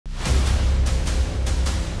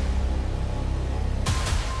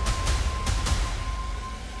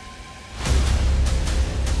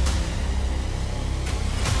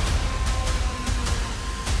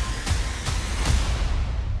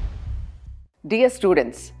Dear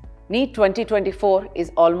students, NEET 2024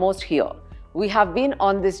 is almost here. We have been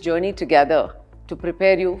on this journey together to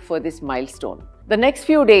prepare you for this milestone. The next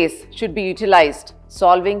few days should be utilized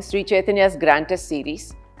solving Sri Chaitanya's Grand Test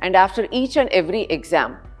series, and after each and every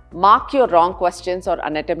exam, mark your wrong questions or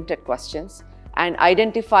unattempted questions and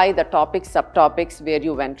identify the topics, subtopics where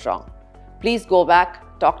you went wrong. Please go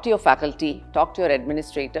back, talk to your faculty, talk to your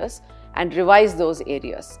administrators and revise those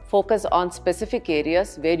areas. Focus on specific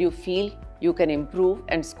areas where you feel you can improve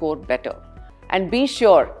and score better. And be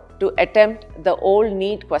sure to attempt the old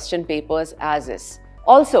NEET question papers as is.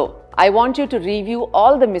 Also, I want you to review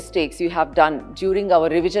all the mistakes you have done during our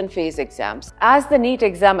revision phase exams. As the NEET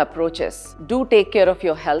exam approaches, do take care of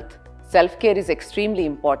your health. Self-care is extremely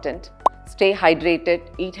important. Stay hydrated,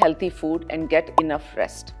 eat healthy food and get enough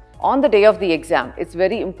rest. On the day of the exam, it's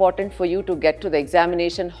very important for you to get to the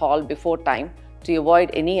examination hall before time to avoid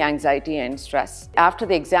any anxiety and stress. After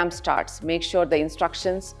the exam starts, make sure the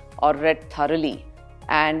instructions are read thoroughly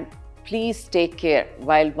and please take care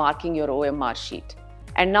while marking your OMR sheet.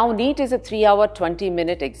 And now NEET is a 3-hour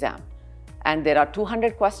 20-minute exam and there are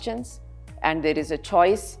 200 questions and there is a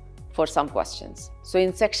choice for some questions. So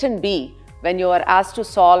in section B, when you are asked to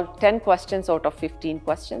solve 10 questions out of 15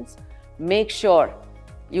 questions, make sure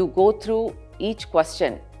you go through each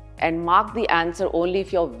question and mark the answer only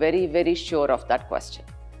if you're very sure of that question.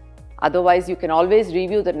 Otherwise, you can always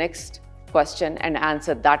review the next question and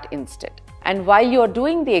answer that instead. And while you're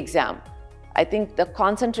doing the exam, I think the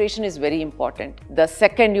concentration is very important. The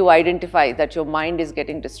second you identify that your mind is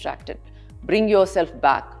getting distracted, bring yourself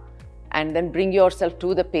back and then bring yourself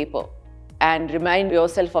to the paper and remind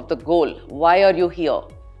yourself of the goal. Why are you here?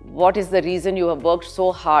 What is the reason you have worked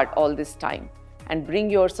so hard all this time? And bring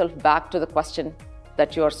yourself back to the question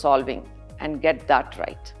that you are solving and get that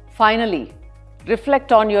right. Finally,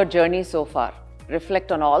 reflect on your journey so far.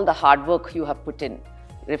 Reflect on all the hard work you have put in.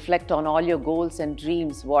 Reflect on all your goals and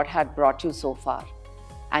dreams, what had brought you so far,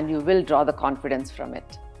 and you will draw the confidence from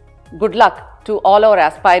it. Good luck to all our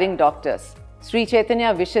aspiring doctors. Sri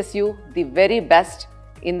Chaitanya wishes you the very best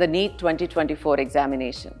in the NEET 2024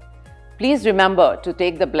 examination. Please remember to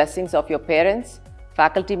take the blessings of your parents,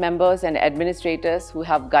 faculty members and administrators who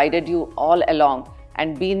have guided you all along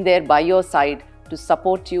and been there by your side to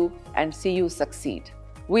support you and see you succeed.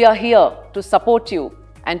 We are here to support you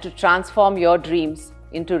and to transform your dreams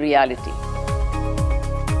into reality.